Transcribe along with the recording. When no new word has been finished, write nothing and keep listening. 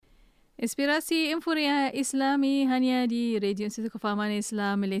Inspirasi Inforia Islami hanya di Radio Institut Kefahaman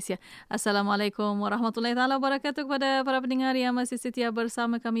Islam Malaysia. Assalamualaikum warahmatullahi taala wabarakatuh kepada para pendengar yang masih setia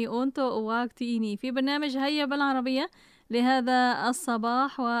bersama kami untuk waktu ini. Fi برنامج هيا بالعربية لهذا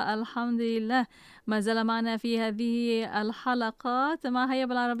الصباح والحمد لله ما زال معنا في هذه الحلقات مع هيا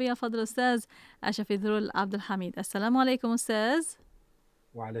بالعربية فضل الأستاذ الشفيع عبد الحميد. السلام عليكم أستاذ.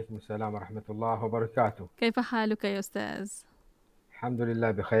 وعليكم السلام ورحمة الله وبركاته. كيف حالك يا أستاذ؟ الحمد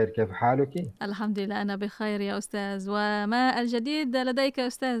لله بخير، كيف حالك؟ الحمد لله أنا بخير يا أستاذ. وما الجديد لديك يا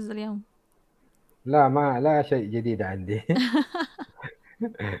أستاذ اليوم؟ لا شيء جديد عندي.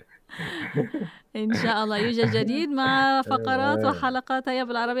 إن شاء الله يوجد جديد مع فقرات وحلقات هيا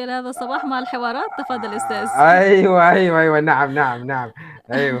بالعربية لهذا الصباح مع الحوارات. تفضل أستاذ. أيوة نعم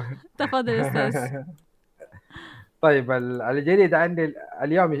أيوة. تفضل أستاذ. طيب الجديد عندي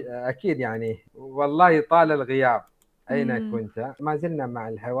اليوم أكيد يعني والله طال الغياب. أين كنت؟ ما زلنا مع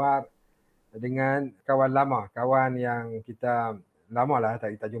الحوار dengan kawan lama, kawan yang kita lama lah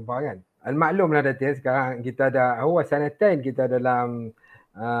tak kita jumpa kan. Al-maklum lah Datin, sekarang kita dah sanatain kita dalam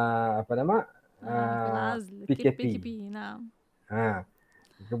PKP. Naam.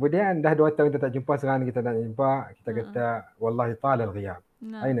 Kemudian dah 2 tahun kita tak jumpa, sekarang kita nak jumpa, kita kata wallahi طال الغياب.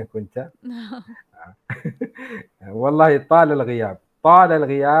 أين كنت؟ والله طال الغياب.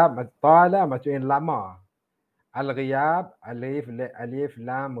 طال maksudnya lama. Al-ghiyab, alif,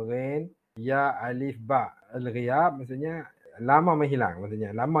 lam, ghin, ya, alif, ba. Al-ghiyab maksudnya lama menghilang.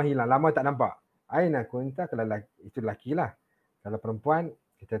 Maksudnya lama hilang, lama tak nampak. Aina kunta, kalau itu lelaki lah. Kalau perempuan,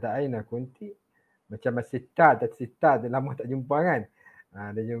 kita tak aina kunti. Macam sitat, lama tak jumpa kan.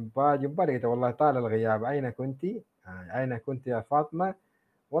 Dia jumpa, dia kata, wallah ta'ala al-ghiyab. Aina kunti ya Fatima.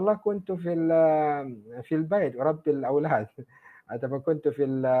 Wallah kuntu fil bait, rabbil awlad. Ataupun kuntu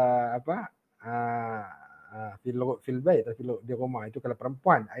fil bait, di rumah. Itu kalau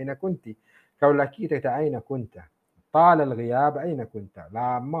perempuan, aina kunti. Kalau lelaki kita kata aina kunta. Tala al-ghiyab, aina kunta.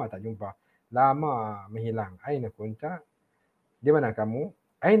 Lama tak jumpa, lama menghilang. Aina kunta, di mana kamu?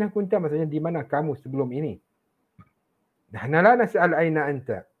 Aina kunta maksudnya di mana kamu sebelum ini. Nahna la nas'al aina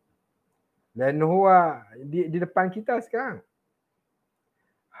anta, لأنه هو di depan kita sekarang.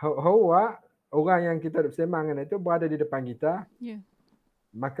 Orang yang kita bersama dengan itu berada di depan kita.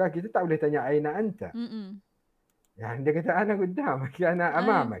 Maka kita tak boleh tanya aina anta. Ya, dia kata ana qaddam, ana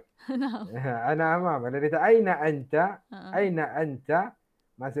amamak. Ana amamak. Dia kata aina anta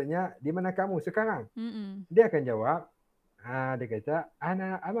maksudnya di mana kamu sekarang. Dia akan jawab, dia kata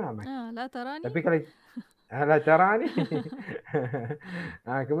ana amamak. La tarani. Tapi kalau la tarani.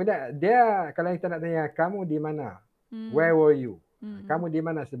 Kemudian dia kalau kita nak tanya kamu di mana? Where were you? Kamu di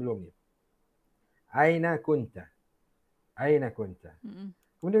mana sebelum ni? Aina kunta.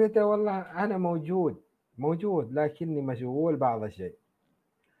 Kemudian kata والله أنا موجود لكني مشغول بعض الشيء.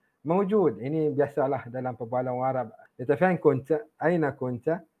 موجود ini biasalah dalam perbualan Arab. Kata فين كنت؟ أين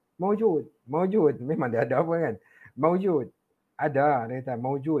كنت؟ موجود memang dia ada apa kan? موجود ada, dia kata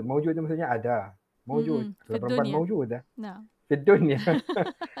موجود itu maksudnya ada. موجود kalau perempuan موجود في الدنيا.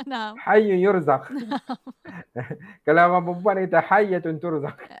 حي يرزق. Kalau orang perempuan kata حية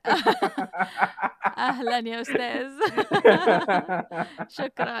ترزق. أهلا يا أستاذ.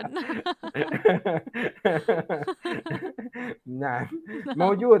 شكرا. نعم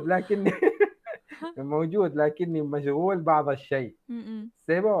موجود لكني مشغول بعض الشيء.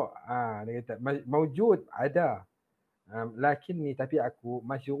 سيبو موجود ada لكني tapi aku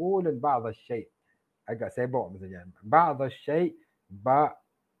مشغول بعض الشيء. agak sibuk maksudnya. بعض الشيء ba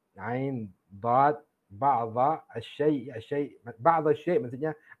ain dad بعض الشيء بعض الشيء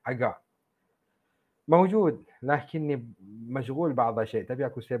maksudnya agak. موجود لكني مشغول بعض الشيء tapi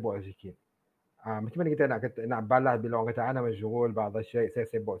aku sibuk sikit. Macam mana kita nak balas bila orang kata ana مشغول بعض الشيء, saya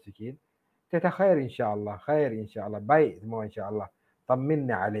sibuk sikit. Kata khair insyaallah, baik semua insyaallah.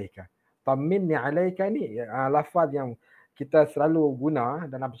 طمني عليك ni lafaz yang kita selalu guna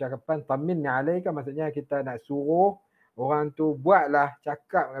dalam percakapan. طمني عليك maksudnya kita nak suruh orang tu buatlah,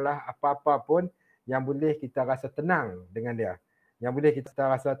 cakaplah apa-apa pun yang boleh kita rasa tenang dengan dia. Yang boleh kita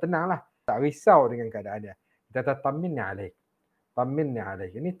rasa tenang lah, tak risau dengan keadaan dia. Kita kata طمني عليك.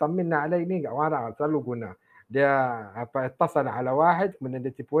 Ini طمني عليك ni orang selalu guna. Dia اتصل على واحد, kemudian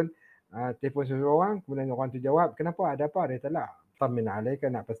dia telefon seseorang, kemudian orang tu jawab, kenapa, ada apa? Dia kata lah, طمني عليك,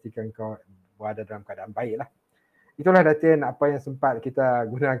 nak pastikan kau berada dalam keadaan baik lah. Itulah Datin apa yang sempat kita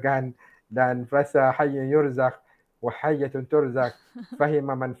gunakan, dan frasa hayya yurzaq wa hayyatun turzaq,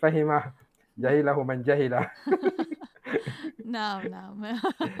 fahima man fahimah, جهله من جهل. نعم نعم.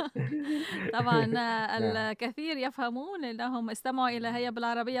 طبعا نعم. الكثير يفهمون أنهم استمعوا إلى هيا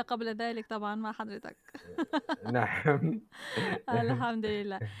بالعربية قبل ذلك طبعا مع حضرتك. نعم. الحمد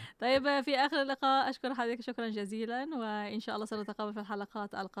لله. طيب في آخر اللقاء أشكر حضرتك شكرا جزيلا، وإن شاء الله سنتقابل في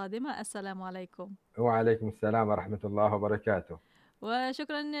الحلقات القادمة. السلام عليكم. وعليكم السلام ورحمة الله وبركاته.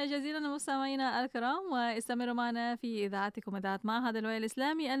 وشكرا جزيلا لمستمعينا الكرام، واستمروا معنا في إذاعتكم إذاعة معهد الوعي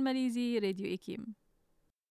الإسلامي الماليزي راديو إيكيم.